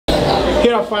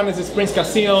Here I find us at Springs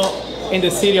Casino in the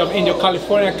city of Indio,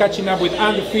 California, catching up with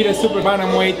undefeated super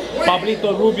bantamweight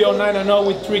Pablito Rubio, 9-0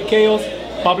 with 3 KOs.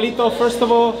 Pablito, first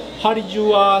of all, how did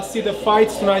you see the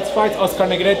fights, tonight's fights? Oscar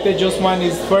Negrete just won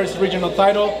his first regional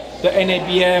title, the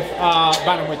NABF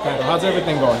bantamweight title. How's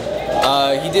everything going?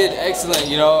 He did excellent,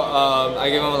 you know. I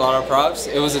give him a lot of props.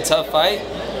 It was a tough fight,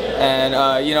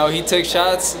 and you know, he took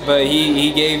shots, but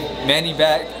he gave Manny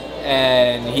back,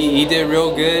 and he did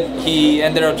real good. He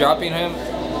ended up dropping him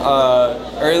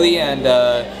early, and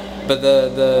but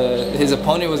his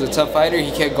opponent was a tough fighter.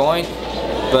 He kept going,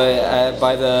 but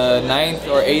by the 9th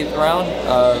or 8th round,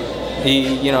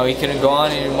 he couldn't go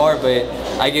on anymore. But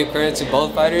I give credit to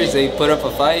both fighters. They put up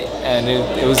a fight, and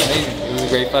it was amazing. It was a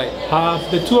great fight. Have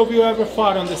the two of you ever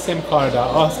fought on the same card,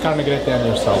 Oscar Negrete and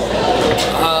yourself?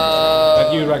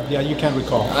 You can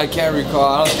recall. I can't recall.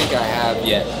 I don't think I have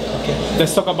yet. Okay.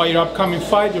 Let's talk about your upcoming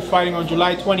fight. You're fighting on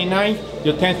July 29th,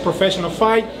 your 10th professional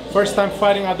fight. First time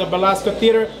fighting at the Velasco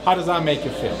Theater. How does that make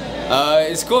you feel?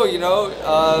 It's cool, you know.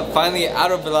 Finally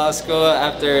out of Velasco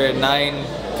after 9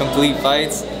 complete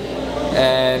fights,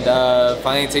 and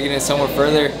finally taking it somewhere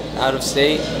further out of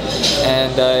state.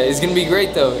 And it's gonna be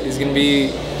great though. It's gonna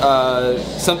be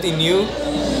something new,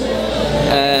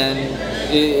 and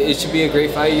it should be a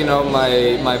great fight. You know,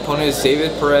 my opponent is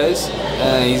David Perez,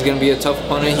 and he's gonna be a tough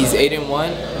opponent. He's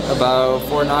 8-1, about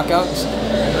 4 knockouts,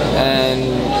 and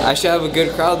I should have a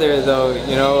good crowd there though.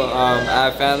 You know, I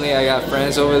have family, I got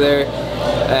friends over there,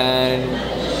 and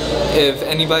if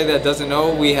anybody that doesn't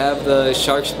know, we have the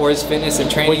Shark Sports Fitness and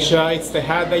Training. Which it's the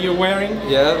hat that you're wearing.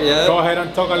 Yeah. Go ahead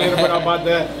and talk a little bit about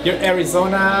your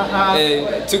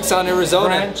Arizona Tucson, Arizona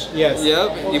branch. Yes.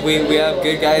 Yep. We have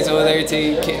good guys over there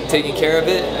taking care of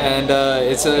it, and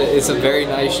it's a very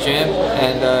nice gym.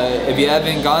 And if you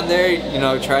haven't gone there, you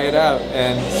know, try it out.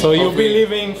 And so you'll be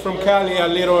leaving from Cali a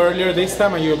little earlier this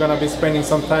time, and you're gonna be spending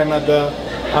some time at the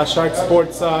Shark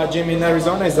Sports gym in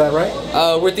Arizona. Is that right?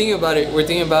 We're thinking about it. We're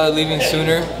thinking about leaving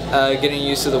sooner, getting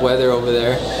used to the weather over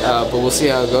there, but we'll see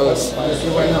how it goes.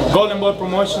 Golden Boy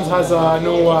Promotions has a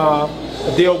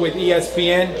new deal with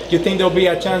ESPN. Do you think there'll be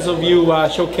a chance of you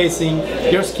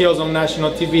showcasing your skills on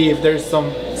national TV if there's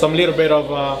some little bit of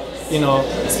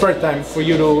spare time for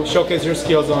you to showcase your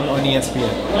skills on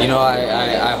ESPN? You know,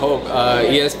 I hope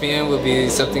ESPN will be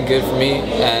something good for me,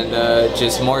 and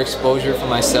just more exposure for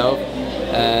myself.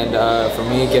 And for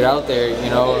me to get out there, you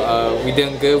know, we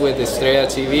did good with Estrella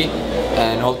TV,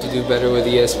 and hope to do better with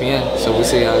ESPN. So we'll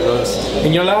see how it goes.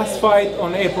 In your last fight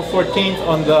on April 14th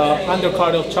on the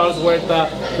undercard of Charles Huerta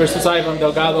versus Ivan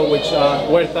Delgado, which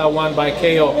Huerta won by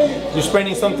KO, you're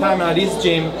spending some time at his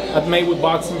gym, at Maywood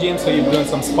Boxing Gym, so you're doing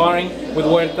some sparring with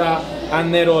Huerta and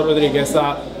Nero Rodriguez.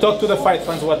 Talk to the fight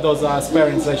fans what those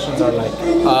sparring sessions are like.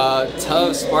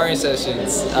 Tough sparring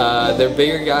sessions. They're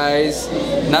bigger guys,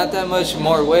 not that much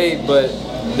more weight, but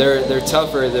they're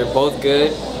tougher. They're both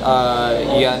good.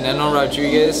 You got Neno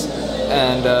Rodriguez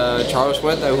and Charles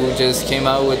Huerta, who just came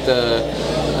out with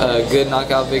a good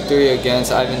knockout victory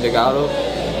against Ivan Delgado,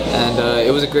 and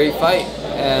it was a great fight.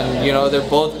 And you know, they're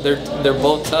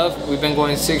both tough. We've been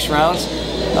going 6 rounds.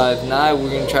 If not, we're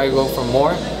gonna try to go for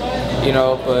more. You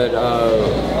know, but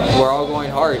we're all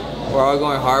going hard. We're all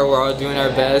going hard. We're all doing our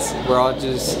best. We're all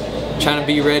just trying to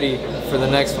be ready for the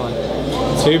next one.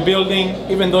 So you're building,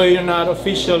 even though you're not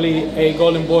officially a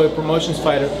Golden Boy Promotions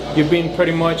fighter, you've been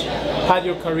pretty much had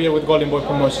your career with Golden Boy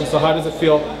Promotions. So how does it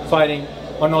feel fighting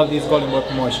on all these Golden Boy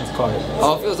Promotions cards?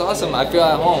 Oh, it feels awesome. I feel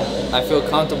at home. I feel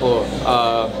comfortable.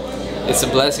 It's a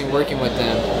blessing working with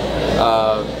them.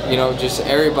 You know, just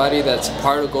everybody that's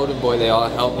part of Golden Boy, they all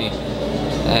help me.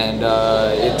 And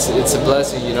it's a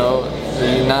blessing, you know.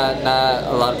 Not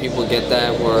a lot of people get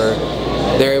that where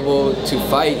they're able to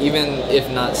fight even if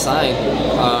not signed.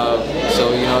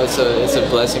 So you know, it's a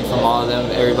blessing from all of them.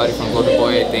 Everybody from Golden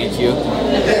Boy, thank you.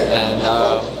 And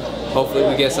hopefully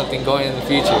we get something going in the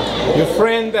future. Your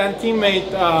friend and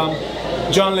teammate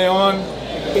John Leon,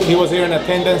 he was here in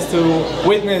attendance to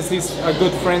witness his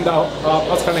good friend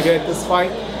Oscar Negrete's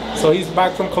fight. So he's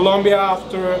back from Colombia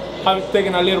after having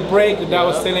taken a little break. The guy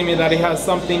was telling me that he has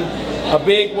something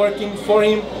big working for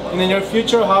him in the near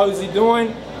future. How is he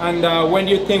doing? And when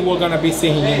do you think we're going to be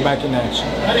seeing him back in action?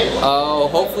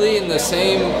 Hopefully in the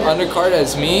same undercard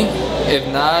as me. If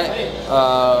not,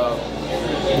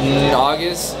 in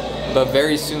August, but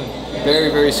very soon.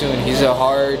 Very soon. He's a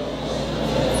hard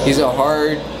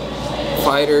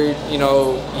fighter. You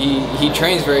know, he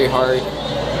trains very hard,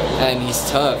 and he's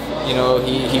tough. You know,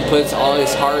 he puts all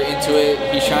his heart into it.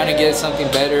 He's trying to get something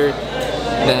better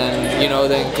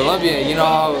than Colombia. You know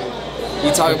how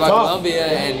you talk about tough. Colombia,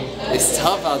 and it's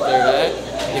tough out there,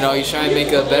 man. You know, he's trying to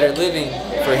make a better living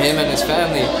for him and his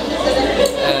family.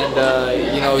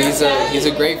 And you know, he's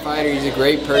a great fighter. He's a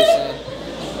great person.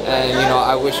 And you know,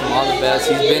 I wish him all the best.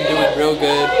 He's been doing real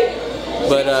good.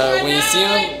 But when you see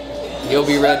him, you'll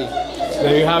be ready.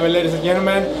 There you have it, ladies and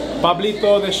gentlemen.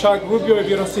 Pablito the Shark Rubio, if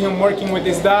you don't see him working with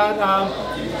his dad,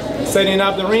 setting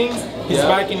up the rings. He's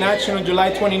back in action on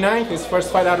July 29th, his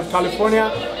first fight out of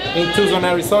California, in Tucson,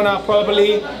 Arizona,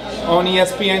 probably on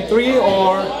ESPN 3,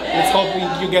 or let's hope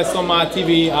you get some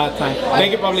TV time.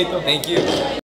 Thank you, Pablito. Thank you.